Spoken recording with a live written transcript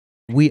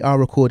We are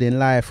recording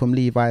live from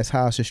Levi's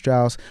Haus with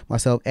Strauss,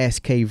 myself,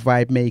 SK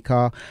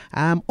Vibemaker,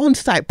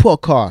 ONSITE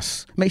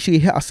podcast. Make sure you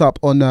hit us up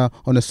on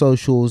the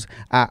socials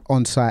at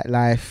ONSITE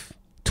Life,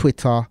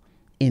 Twitter,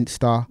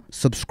 Insta,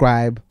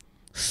 subscribe,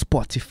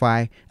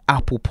 Spotify,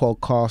 Apple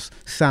Podcasts,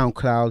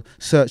 SoundCloud,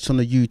 search on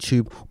the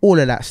YouTube, all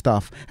of that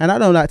stuff. And I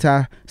don't like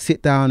to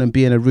sit down and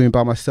be in a room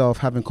by myself,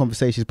 having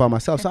conversations by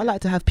myself. So I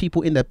like to have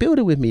people in the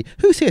building with me.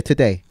 Who's here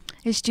today?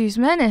 It's Juice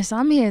Menace.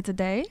 I'm here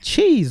today.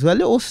 Cheese, a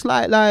little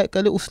slight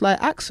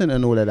accent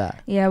and all of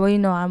that. Yeah, well, you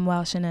know I'm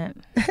Welsh,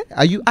 innit?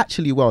 Are you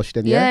actually Welsh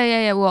then?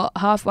 Yeah. Well,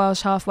 half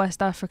Welsh, half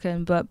West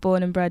African, but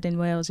born and bred in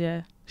Wales.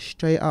 Yeah.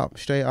 Straight up.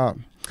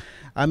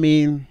 I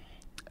mean,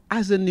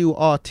 as a new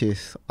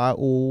artist, I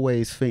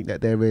always think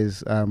that there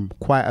is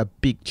quite a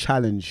big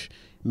challenge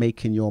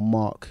making your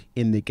mark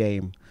in the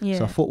game. Yeah.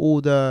 So for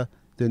all the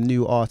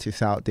new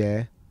artists out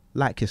there,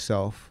 like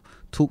yourself,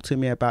 talk to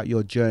me about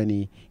your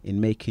journey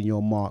in making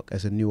your mark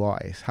as a new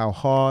artist. How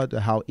hard or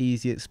how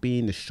easy it's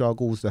been, the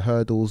struggles, the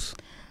hurdles.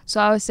 So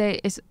I would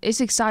say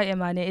it's exciting,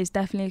 man. It is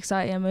definitely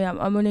exciting. I mean,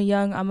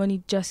 I'm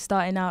only just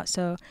starting out,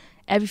 so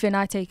everything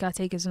I take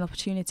as an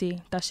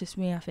opportunity. That's just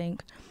me, I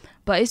think.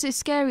 But it's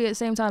scary at the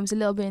same time. It's a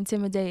little bit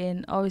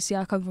intimidating. Obviously,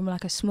 I come from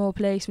like a small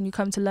place. When you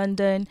come to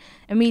London,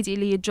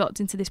 immediately you're dropped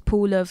into this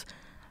pool of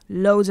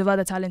loads of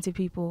other talented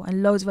people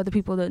and loads of other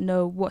people that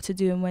know what to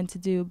do and when to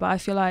do. But I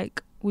feel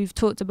like we've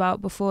talked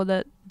about before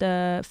that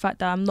the fact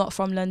that I'm not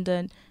from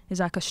London is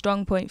like a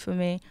strong point for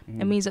me.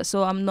 It means that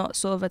I'm not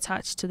sort of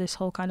attached to this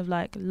whole kind of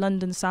like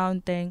London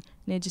sound thing.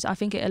 And I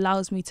think it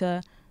allows me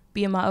to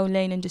be in my own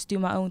lane and just do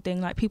my own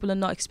thing. Like, people are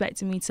not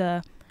expecting me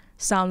to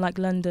sound like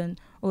London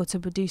or to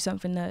produce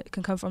something that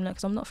can come from London,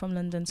 because I'm not from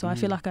London. So I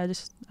feel like I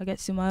get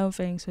to do my own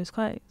thing. So it's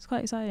quite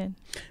exciting.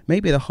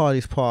 Maybe the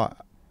hardest part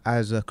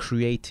as a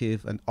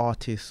creative, an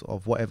artist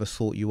of whatever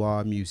sort you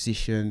are,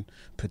 musician,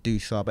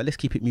 producer, but let's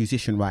keep it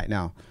musician right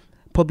now.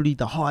 Probably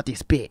the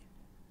hardest bit,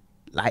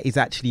 like, is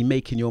actually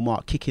making your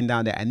mark, kicking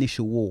down that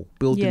initial wall,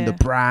 building the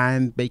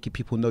brand, making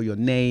people know your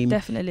name,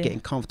 definitely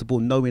getting comfortable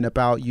knowing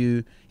about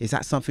you. Is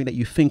that something that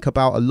you think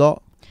about a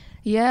lot?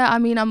 Yeah, I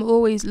mean,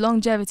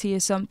 longevity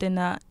is something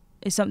that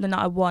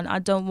I want. I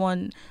don't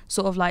want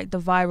sort of like the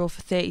viral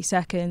for 30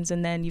 seconds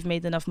and then you've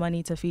made enough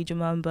money to feed your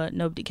mum but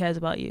nobody cares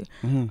about you.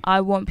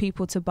 I want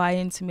people to buy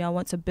into me. I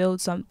want to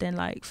build something.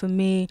 Like, for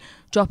me,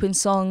 dropping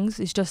songs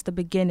is just the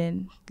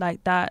beginning.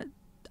 Like that,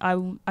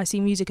 I see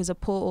music as a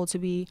portal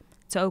to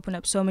open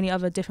up so many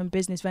other different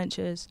business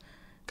ventures.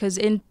 Because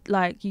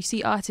you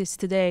see artists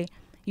today,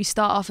 you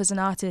start off as an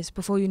artist,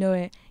 before you know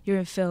it, you're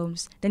in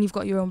films, then you've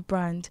got your own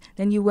brand,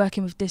 then you're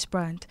working with this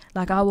brand.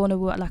 Like, I want to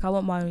work, like, I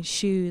want my own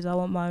shoes, I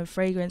want my own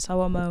fragrance, I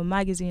want my own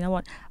magazine, I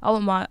want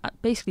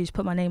basically just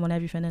put my name on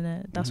everything,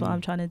 and that's what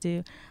I'm trying to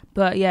do.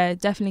 But yeah,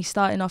 definitely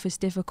starting off is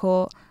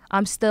difficult.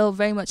 I'm still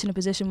very much in a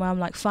position where I'm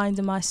like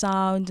finding my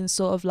sound and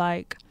sort of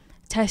like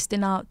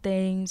testing out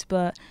things,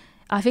 but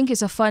I think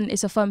it's a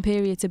fun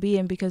period to be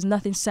in because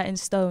nothing's set in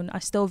stone. I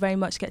still very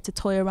much get to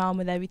toy around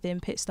with everything,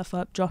 pick stuff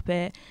up, drop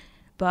it.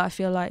 But I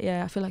feel like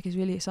it's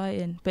really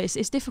exciting. But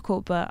it's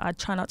difficult, but I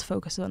try not to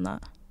focus on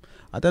that.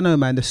 I don't know,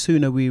 man. The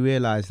sooner we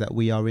realise that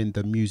we are in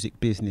the music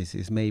business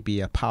is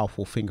maybe a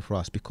powerful thing for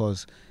us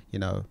because, you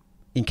know,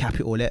 in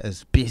capital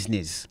letters,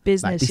 business.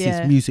 Like, this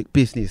is music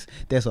business.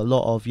 There's a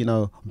lot of, you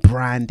know,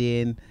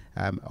 branding,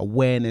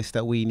 awareness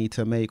that we need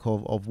to make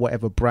of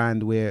whatever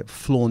brand we're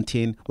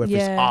flaunting, whether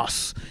it's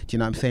us. Do you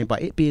know what I'm saying?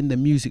 But it being the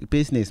music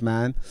business,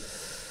 man,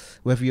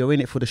 whether you're in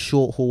it for the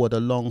short haul or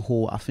the long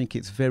haul, I think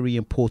it's very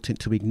important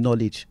to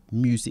acknowledge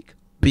music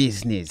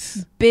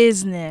business.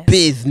 Business. That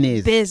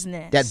business.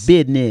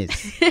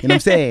 You know what I'm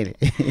saying?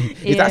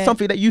 Is that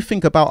something that you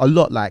think about a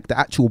lot, like the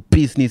actual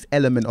business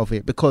element of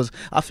it? Because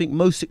I think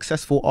most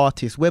successful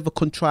artists, whether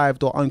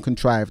contrived or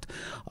uncontrived,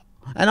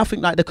 and I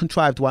think like the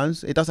contrived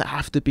ones, it doesn't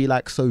have to be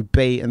like so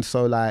bait and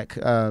so like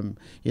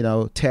you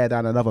know, tear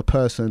down another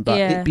person, but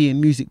it being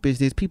music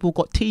business, people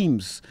got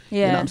teams.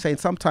 You know what I'm saying?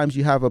 Sometimes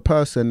you have a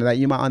person that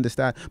you might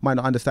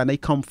not understand, they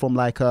come from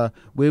like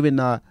we're in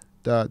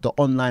the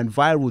online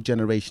viral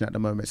generation at the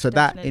moment, so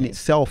that in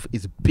itself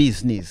is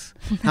business.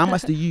 How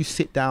much do you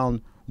sit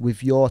down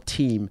with your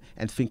team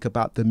and think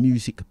about the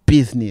music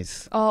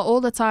business? All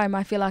the time.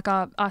 I feel like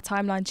our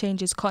timeline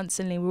changes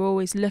constantly. We're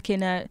always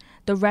looking at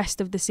the rest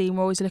of the scene.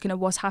 We're always looking at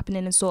what's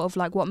happening and sort of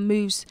like what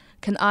moves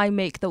can I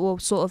make that will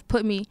sort of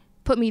put me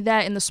there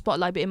in the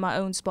spotlight, but in my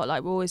own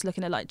spotlight. We're always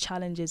looking at like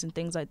challenges and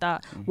things like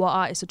that. What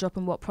artists are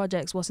dropping, what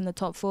projects, what's in the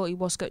top 40,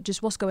 what's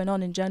going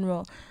on in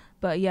general.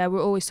 But yeah,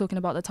 we're always talking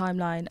about the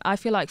timeline. I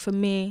feel like for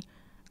me,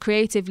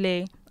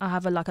 creatively, I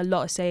have a lot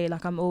of say.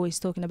 Like, I'm always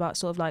talking about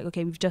sort of like,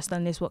 okay, we've just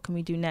done this, what can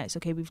we do next?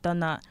 Okay, we've done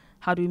that,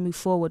 how do we move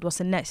forward? What's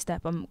the next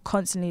step? I'm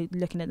constantly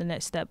looking at the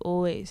next step,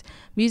 always.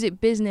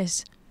 Music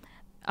business,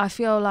 I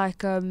feel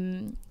like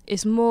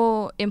it's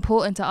more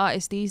important to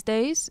artists these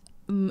days,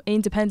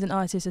 independent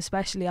artists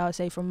especially, I would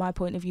say, from my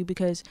point of view,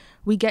 because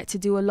we get to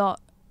do a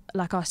lot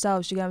like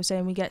ourselves, you get what I'm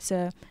saying? We get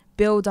to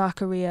build our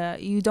career.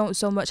 You don't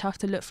so much have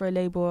to look for a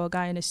label or a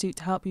guy in a suit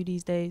to help you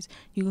these days.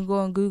 You can go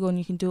on Google and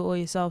you can do it all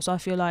yourself. So I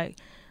feel like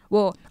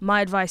well, my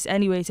advice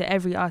anyway to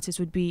every artist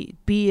would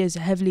be as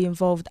heavily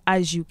involved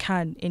as you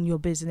can in your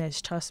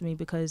business. Trust me,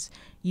 because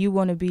you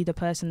want to be the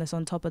person that's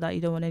on top of that. You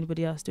don't want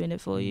anybody else doing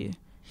it for you.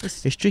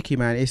 It's tricky,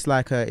 man. It's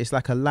like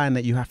a line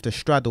that you have to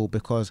straddle,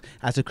 because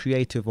as a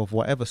creative of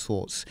whatever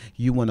sorts,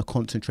 you want to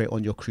concentrate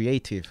on your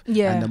creative.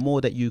 Yeah. And the more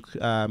that you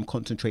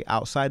concentrate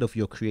outside of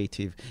your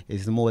creative,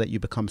 is the more that you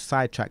become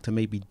sidetracked and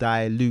maybe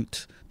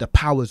dilute the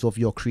powers of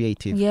your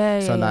creative.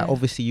 So like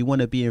obviously you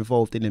want to be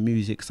involved in the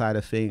music side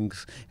of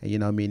things, and, you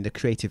know what I mean, the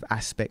creative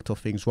aspect of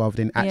things, rather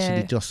than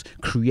actually just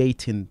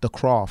creating the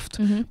craft.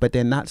 But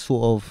then that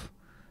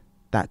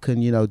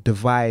can, you know,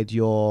 divide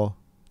your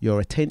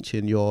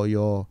attention,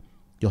 your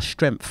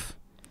strength.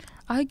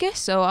 I guess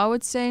so. I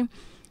would say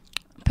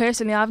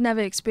personally, I've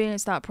never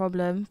experienced that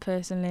problem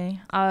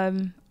personally.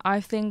 I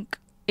think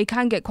it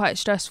can get quite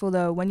stressful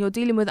though when you're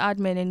dealing with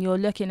admin and you're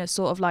looking at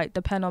sort of like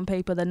the pen on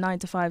paper, the 9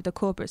 to 5, the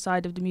corporate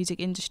side of the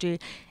music industry.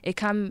 It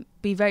can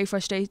be very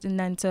frustrating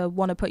then to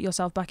want to put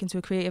yourself back into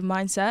a creative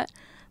mindset.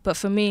 But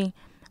for me,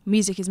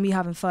 music is me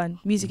having fun.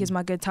 Music is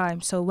my good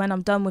time. So when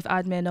I'm done with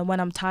admin and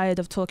when I'm tired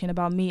of talking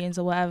about meetings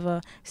or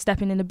whatever,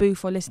 stepping in the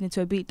booth or listening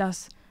to a beat,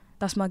 that's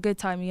my good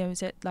time, you know,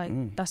 is it?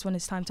 Like, that's when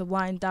it's time to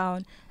wind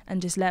down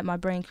and just let my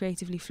brain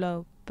creatively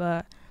flow.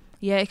 But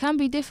yeah, it can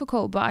be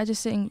difficult, but I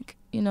just think,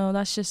 you know,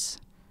 that's just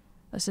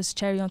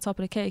cherry on top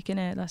of the cake,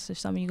 innit? That's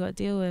just something you got to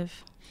deal with.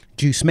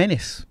 Juice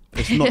Menace.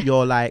 It's not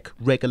your like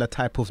regular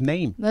type of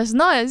name. That's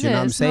not, is it? You know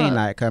what I'm saying?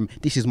 Not.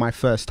 Like, this is my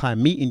first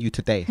time meeting you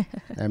today.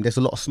 There's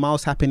a lot of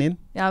smiles happening.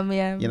 Yeah,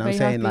 you know what I'm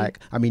saying? Happy. Like,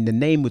 I mean, the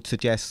name would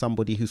suggest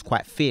somebody who's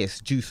quite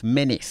fierce. Juice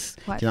Menace.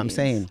 Do you know what I'm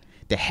saying?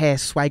 The hair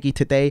swaggy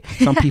today.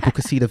 Some people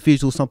can see the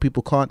visual, some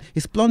people can't.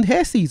 It's blonde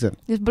hair season.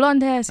 It's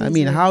blonde hair season. I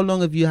mean, how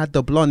long have you had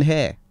the blonde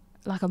hair?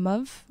 Like a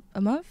month?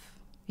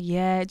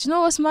 Yeah. Do you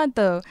know what's mad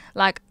though?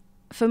 Like,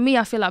 for me,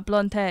 I feel like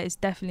blonde hair is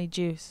definitely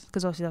Juice,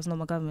 because obviously that's not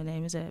my government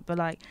name, is it? But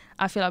like,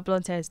 I feel like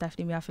blonde hair is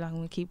definitely me. I feel like I'm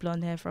gonna keep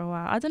blonde hair for a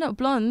while. I don't know,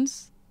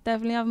 blondes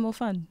definitely having more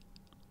fun.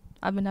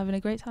 I've been having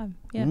a great time.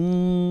 Yeah.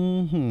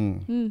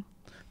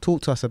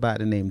 Talk to us about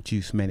the name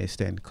Juice Menace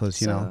then, because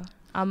you know,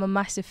 I'm a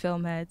massive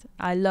film head.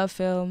 I love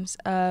films.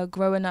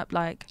 Growing up,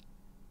 like,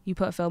 you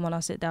put a film on,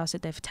 I'll sit there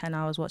for 10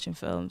 hours watching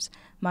films.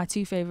 My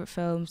 2 favorite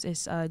films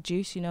is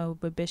Juice, you know,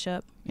 with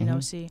Bishop, you know,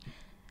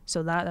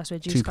 so that's where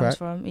Juice comes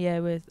from. Yeah,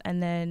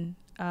 and then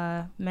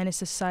Menace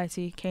to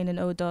Society, Kane and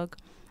O-Dog.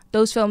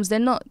 Those films, they're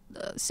not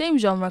same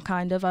genre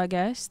kind of, I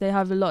guess. They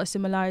have a lot of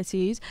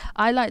similarities.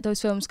 I like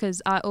those films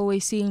because I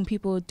always seen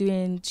people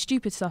doing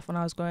stupid stuff when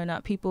I was growing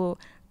up. People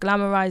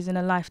glamorizing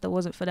a life that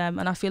wasn't for them.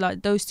 And I feel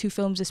like those 2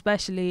 films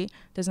especially,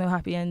 there's no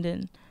happy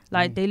ending.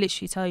 Like, they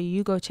literally tell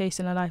you go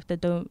chasing a life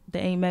that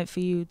ain't meant for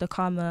you. The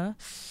karma,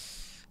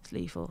 it's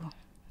lethal.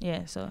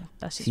 Yeah, so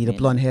that's just see the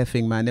blonde hair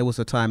thing, man. There was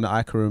a time that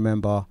I can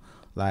remember,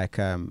 like,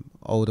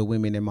 older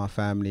women in my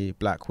family,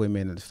 black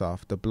women and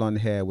stuff, the blonde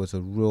hair was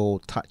a real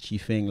touchy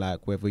thing.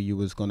 Like, whether you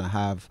was gonna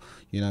have,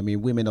 you know what I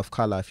mean, women of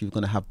color, if you're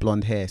gonna have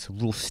blonde hair, it's a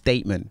real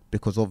statement,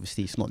 because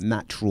obviously it's not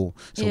natural.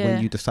 So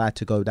when you decide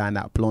to go down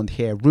that blonde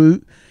hair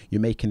route,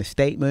 you're making a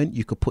statement.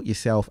 You could put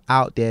yourself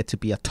out there to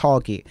be a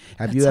target.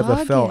 Have you ever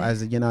felt,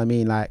 as, you know what I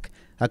mean, like,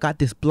 I got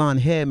this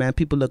blonde hair, man,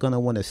 people are gonna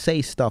want to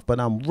say stuff, but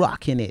I'm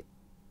rocking it?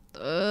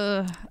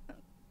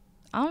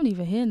 I don't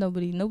even hear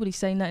nobody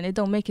saying nothing. It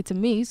don't make it to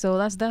me, so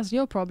that's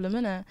your problem,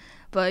 innit?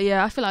 But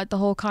yeah, I feel like the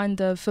whole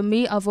kind of, for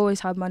me, I've always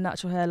had my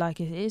natural hair,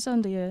 like, it's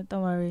under you,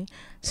 don't worry.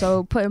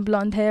 So putting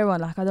blonde hair on,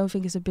 like, I don't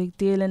think it's a big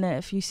deal, innit?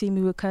 If you see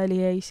me with curly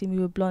hair, you see me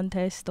with blonde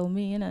hair, it's still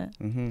me,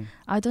 innit?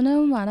 I don't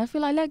know, man. I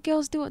feel like let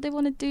girls do what they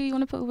want to do. You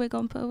want to put a wig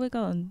on, put a wig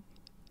on.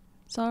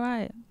 It's all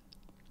right.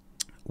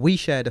 We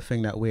share the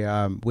thing that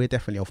we're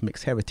definitely of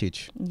mixed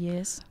heritage.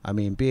 Yes. I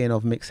mean, being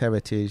of mixed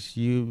heritage,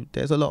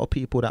 there's a lot of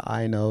people that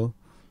I know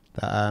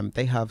that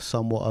they have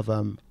somewhat of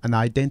an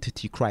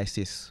identity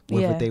crisis,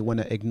 whether they want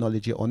to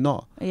acknowledge it or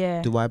not.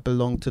 Do I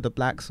belong to the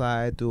black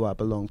side? Do I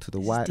belong to the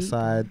white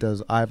side?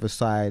 Does either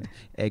side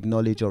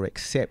acknowledge or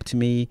accept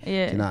me? Do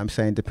you know what I'm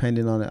saying?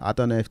 Depending on it, I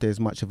don't know if there's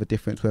much of a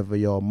difference whether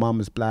your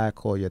mum's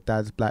black or your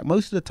dad's black.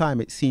 Most of the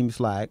time it seems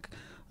like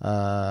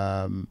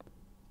the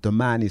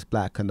man is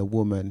black and the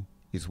woman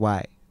is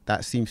white.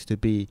 That seems to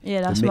be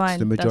the mix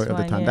the majority of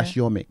the time. That's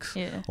your mix.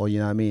 Or, you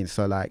know what I mean?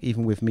 So, like,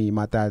 even with me,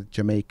 my dad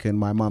Jamaican,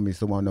 my mum is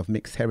the one of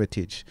mixed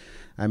heritage.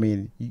 I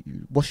mean,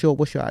 what's your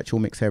actual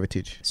mixed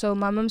heritage? So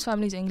my mum's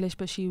family's English,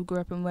 but she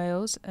grew up in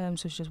Wales, so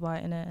she's just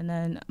white in it. And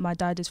then my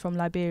dad is from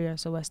Liberia,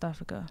 so West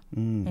Africa,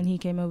 and he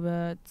came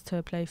over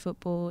to play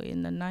football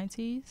in the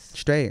 90s.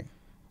 Straight.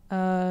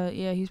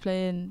 Yeah, he was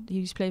playing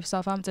for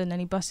Southampton, and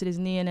he busted his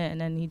knee in it,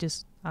 and then he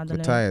just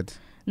retired.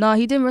 No,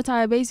 he didn't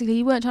retire. Basically,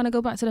 he weren't trying to go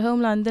back to the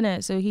homeland,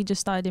 didn't? So he just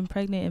started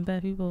impregnating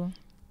bare people.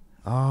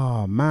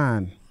 Oh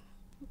man,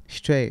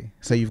 straight.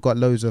 So you've got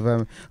loads of I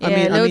mean,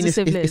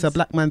 it's a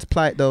black man's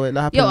plight though. It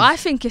happens. Yo, I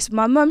think it's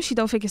my mum. She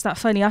don't think it's that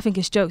funny. I think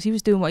it's jokes. He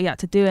was doing what he had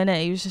to do,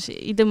 innit?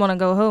 He didn't want to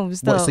go home.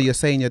 Still. What, so you're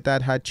saying your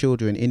dad had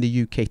children in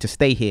the UK to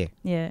stay here?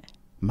 Yeah.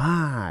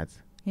 Mad.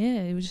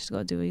 Yeah, you just got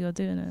to do what you got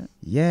to do, innit?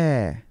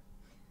 Yeah.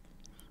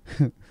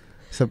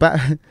 So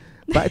back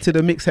back to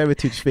the mixed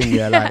heritage thing.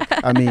 Yeah,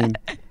 like I mean,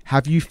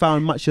 have you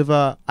found much of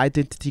a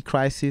identity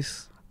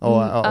crisis, or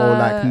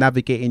like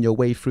navigating your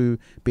way through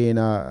being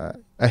a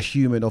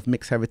human of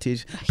mixed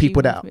heritage?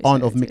 People that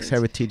aren't of mixed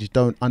heritage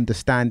don't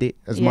understand it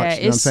as much.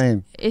 You know what I'm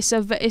saying?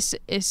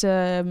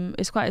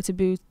 It's quite a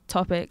taboo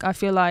topic. I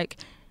feel like,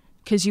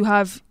 because you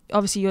have,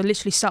 obviously you're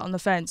literally sat on the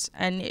fence,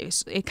 and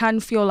it can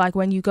feel like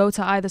when you go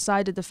to either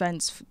side of the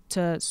fence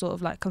to sort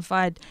of like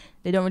confide,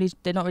 they're not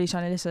really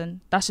trying to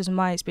listen. That's just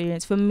my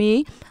experience. For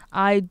me,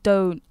 I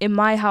don't, in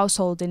my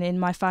household and in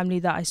my family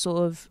that I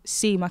sort of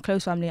see, my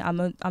close family, I'm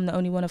the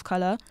only one of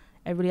colour.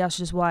 Everybody else is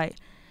just white.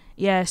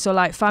 Yeah, so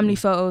like family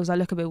photos, I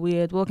look a bit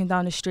weird. Walking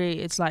down the street,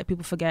 it's like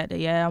people forget that,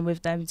 yeah, I'm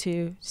with them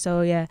too.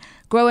 So yeah,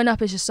 growing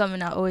up is just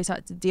something I always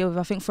had to deal with.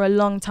 I think for a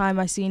long time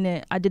I seen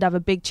it. I did have a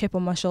big chip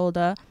on my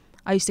shoulder.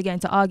 I used to get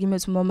into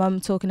arguments with my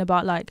mum talking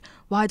about like,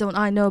 why don't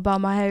I know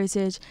about my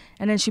heritage?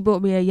 And then she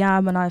bought me a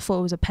yam and I thought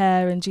it was a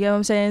pear. And do you get what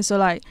I'm saying? So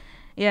like,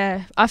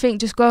 yeah, I think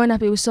just growing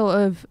up, it was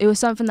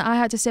something that I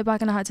had to sit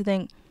back and I had to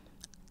think,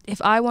 if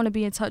I want to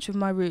be in touch with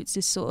my roots,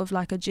 it's sort of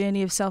like a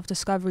journey of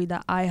self-discovery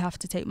that I have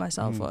to take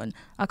myself on.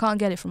 I can't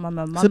get it from my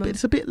mum.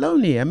 It's a bit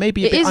lonely and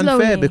maybe a bit unfair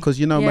lonely. Because,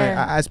 you know,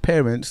 as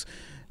parents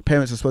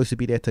are supposed to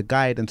be there to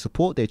guide and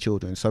support their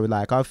children. So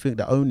like, I think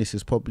the onus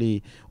is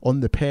probably on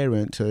the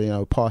parent to, you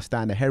know, pass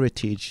down the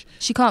heritage.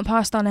 She can't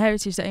pass down the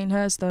heritage that ain't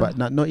hers though. But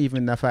not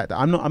even the fact that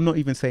I'm not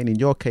even saying in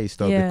your case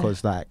though,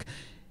 because like,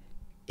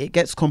 it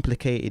gets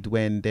complicated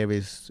when there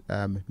is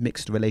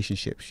mixed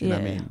relationships, you know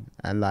what I mean?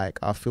 And like,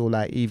 I feel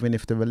like even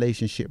if the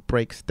relationship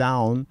breaks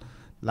down,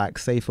 like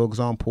say for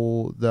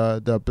example,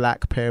 the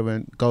black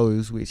parent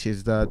goes, which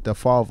is the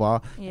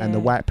father, and the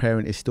white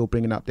parent is still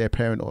bringing up their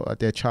parent or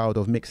their child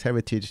of mixed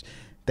heritage,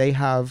 they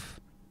have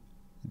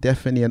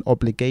definitely an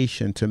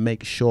obligation to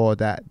make sure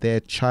that their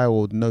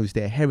child knows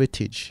their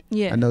heritage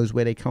and knows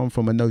where they come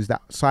from and knows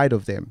that side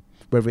of them,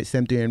 whether it's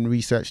them doing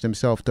research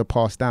themselves to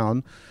pass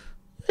down.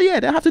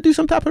 Yeah, they have to do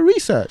some type of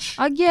research.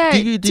 Do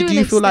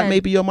you feel like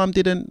maybe your mum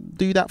didn't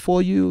do that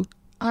for you?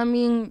 I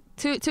mean,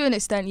 to an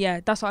extent, yeah.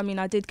 That's what I mean.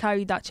 I did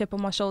carry that chip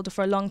on my shoulder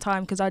for a long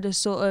time because I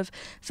just sort of,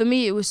 for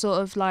me, it was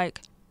sort of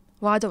like,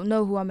 well, I don't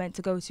know who I'm meant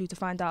to go to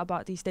find out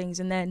about these things.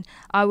 And then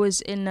I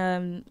was in,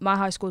 my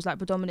high school was like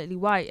predominantly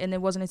white, and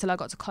it wasn't until I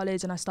got to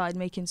college and I started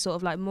making sort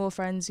of like more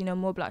friends, you know,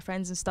 more black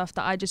friends and stuff,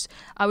 that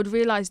I would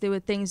realise there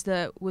were things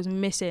that was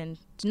missing.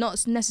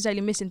 Not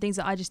necessarily missing, things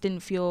that I just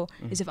didn't feel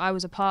as if I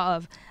was a part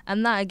of.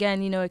 And that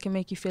again, you know, it can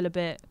make you feel a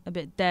bit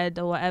dead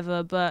or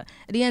whatever. But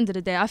at the end of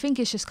the day, I think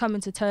it's just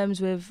coming to terms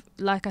with,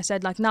 like I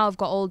said, like now I've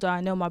got older, I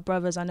know my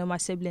brothers, I know my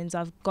siblings,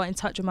 I've got in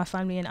touch with my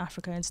family in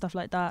Africa and stuff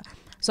like that.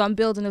 So I'm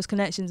building those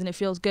connections and it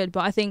feels good.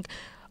 But I think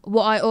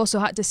what I also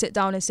had to sit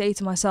down and say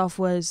to myself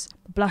was,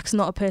 black's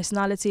not a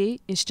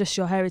personality, it's just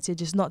your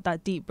heritage. It's not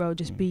that deep, bro.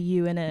 Just be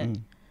you, innit?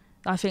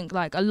 I think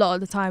like a lot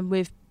of the time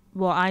with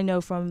what I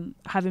know from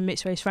having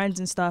mixed race friends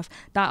and stuff,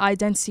 that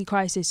identity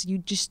crisis, you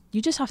just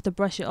have to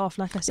brush it off.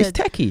 Like I said, it's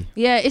techie.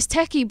 Yeah, it's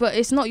techie, but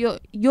it's not you're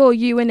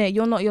you, innit?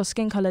 You're not your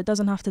skin color. It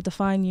doesn't have to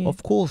define you.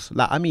 Of course.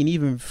 Like I mean,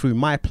 even through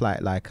my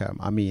plight, like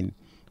I mean,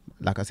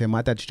 like I said,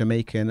 my dad's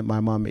Jamaican, my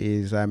mum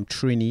is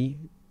Trini,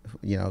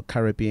 you know,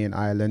 Caribbean,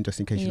 Ireland, just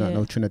in case you don't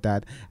know,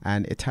 Trinidad,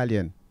 and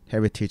Italian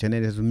heritage, and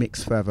then there's a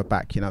mix further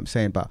back, you know what I'm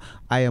saying? But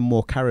I am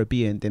more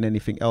Caribbean than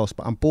anything else,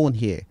 but I'm born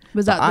here.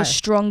 Was that the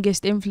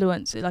strongest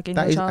influence, like in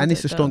your childhood? And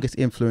it's the strongest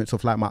influence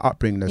of like my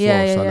upbringing as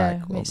well. So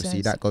like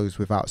obviously that goes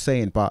without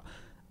saying, but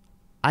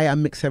I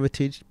am mixed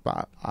heritage,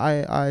 but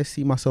I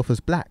see myself as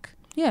black.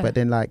 Yeah. But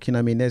then like, you know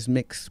what I mean, there's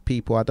mixed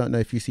people. I don't know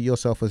if you see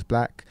yourself as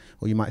black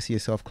or you might see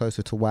yourself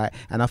closer to white.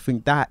 And I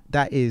think that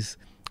is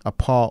a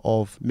part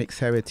of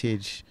mixed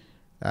heritage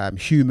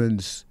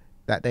humans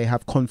that they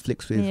have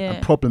conflicts with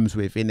and problems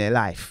with in their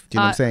life. Do you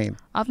know what I'm saying?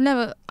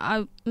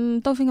 I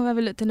don't think I've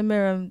ever looked in the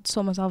mirror and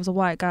saw myself as a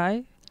white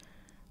guy.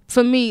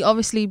 For me,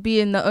 obviously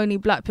being the only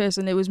black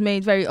person, it was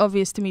made very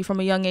obvious to me from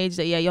a young age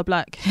that you're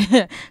black.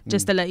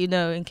 Just to let you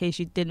know in case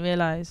you didn't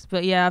realise.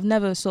 But yeah, I've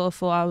never sort of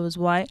thought I was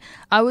white.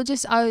 I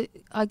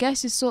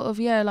guess it's sort of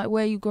like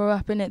where you grow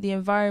up in it, the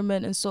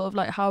environment, and sort of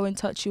like how in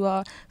touch you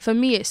are. For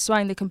me, it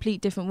swung the complete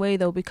different way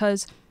though,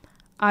 because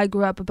I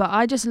grew up, but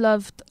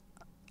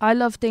I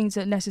love things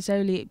that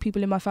necessarily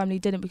people in my family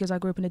didn't, because I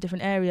grew up in a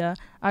different area.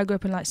 I grew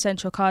up in like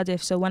central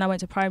Cardiff, so when I went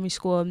to primary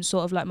school and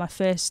sort of like my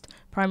first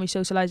primary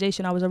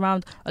socialisation, I was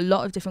around a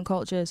lot of different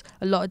cultures,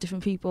 a lot of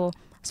different people.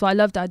 So I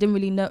loved that. I didn't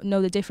really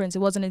know the difference. It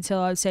wasn't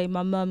until I would say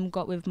my mum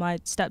got with my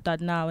stepdad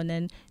now, and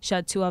then she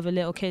had 2 other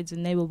little kids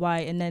and they were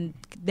white, and then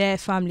their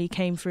family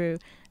came through,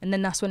 and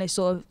then that's when I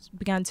sort of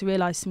began to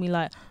realise to me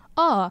like,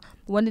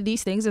 one of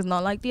these things is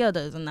not like the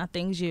others, and that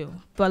thing's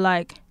you. But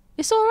like,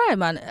 it's all right,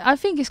 man. I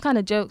think it's kind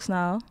of jokes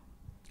now.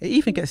 It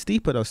even gets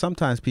deeper though.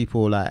 Sometimes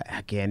people like,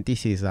 again,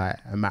 this is like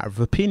a matter of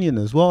opinion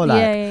as well.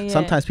 Like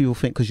sometimes people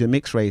think because you're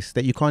mixed race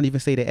that you can't even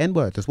say the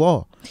N-word as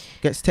well.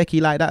 Gets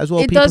techie like that as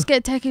well. It does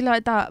get techie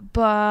like that,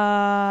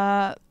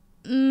 but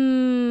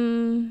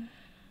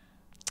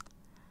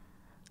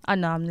I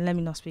know. Let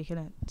me not speak in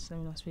it. Just let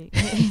me not speak.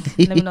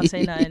 Let me not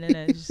say nothing in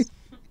it.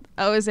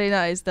 I always say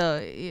nothing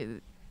though.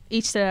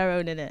 each to their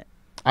own, innit?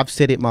 I've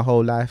said it my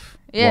whole life.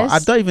 Yes. Well, I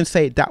don't even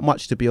say it that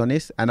much, to be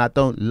honest, and I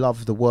don't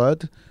love the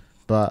word,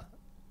 but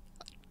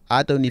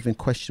I don't even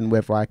question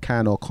whether I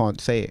can or can't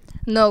say it.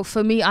 No,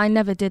 for me, I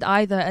never did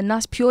either. And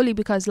that's purely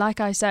because, like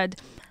I said,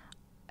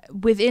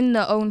 within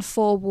the own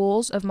four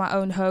walls of my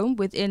own home,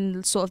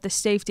 within sort of the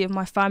safety of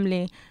my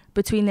family,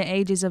 between the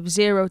ages of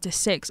 0 to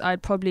 6,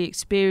 I'd probably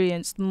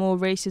experienced more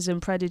racism,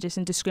 prejudice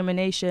and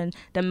discrimination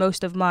than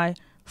most of my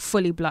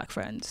fully black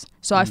friends.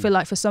 So I feel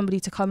like for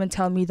somebody to come and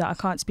tell me that I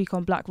can't speak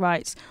on black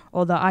rights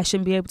or that I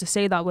shouldn't be able to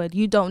say that word,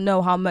 you don't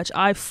know how much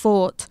I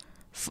fought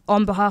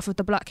on behalf of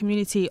the black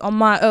community on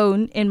my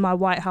own in my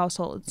white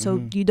household.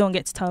 So you don't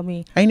get to tell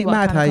me. Ain't it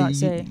mad how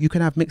you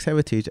can have mixed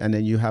heritage and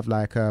then you have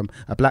like a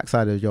black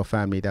side of your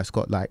family that's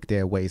got like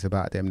their ways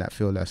about them that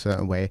feel a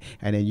certain way,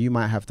 and then you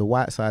might have the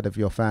white side of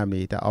your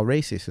family that are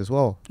racist as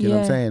well. You know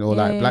what I'm saying? Or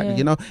like black,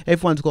 you know,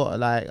 everyone's got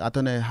like, I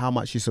don't know how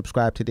much you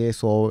subscribe to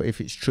this or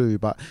if it's true,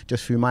 but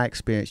just through my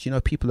experience, you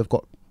know, people have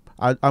got,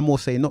 I'm more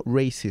saying not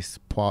racist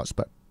parts,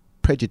 but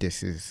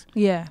prejudices,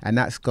 and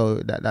that's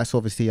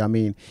obviously, I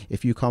mean,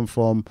 if you come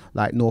from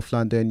like North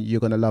London,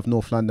 you're gonna love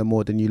North London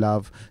more than you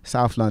love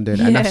South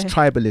London, and that's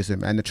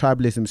tribalism, and the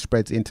tribalism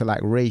spreads into like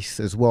race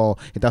as well.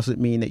 It doesn't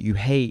mean that you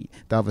hate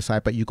the other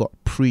side, but you got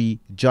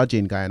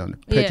prejudging going on,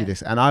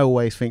 prejudice, and I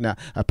always think that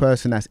a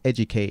person that's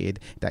educated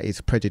that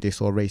is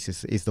prejudiced or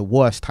racist is the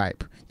worst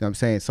type. You know what I'm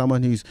saying?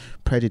 Someone who's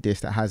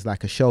prejudiced that has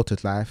like a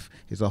sheltered life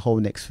is a whole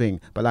next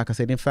thing. But like I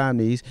said, in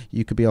families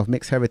you could be of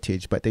mixed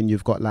heritage, but then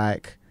you've got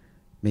like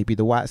maybe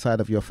the white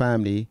side of your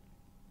family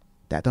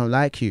that don't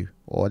like you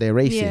or they're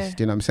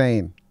racist. You know what I'm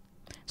saying?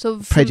 So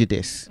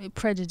prejudice,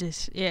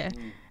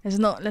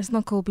 let's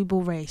not call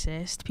people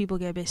racist. People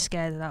get a bit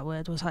scared of that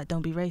word. It's like,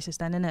 don't be racist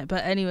then, innit?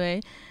 But anyway,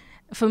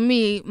 for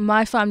me,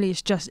 my family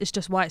is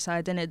just white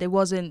side, innit? They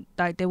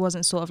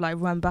wasn't sort of like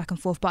run back and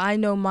forth. But I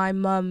know my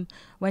mum,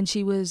 when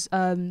she was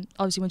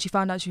obviously when she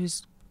found out she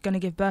was gonna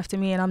give birth to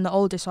me, and I'm the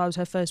oldest, so I was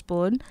her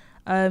firstborn.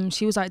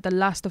 She was like the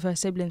last of her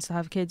siblings to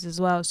have kids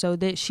as well, so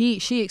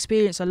she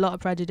experienced a lot of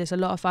prejudice. A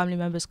lot of family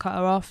members cut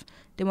her off,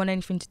 didn't want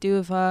anything to do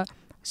with her,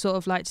 sort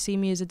of like see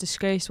me as a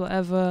disgrace,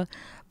 whatever.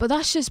 But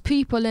that's just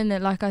people,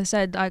 innit? Like I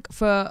said, like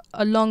for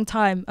a long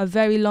time, a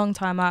very long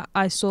time, I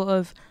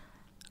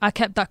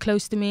kept that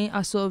close to me.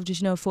 I sort of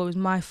just, you know, thought it was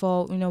my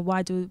fault, you know,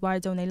 why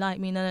don't they like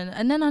me?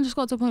 And then I just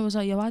got to the point where I was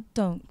like, yo, I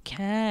don't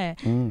care.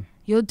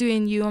 You're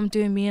doing you, I'm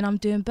doing me, and I'm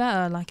doing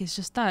better. Like, it's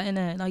just that,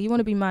 innit? Like, you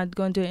want to be mad,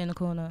 go and do it in the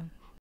corner.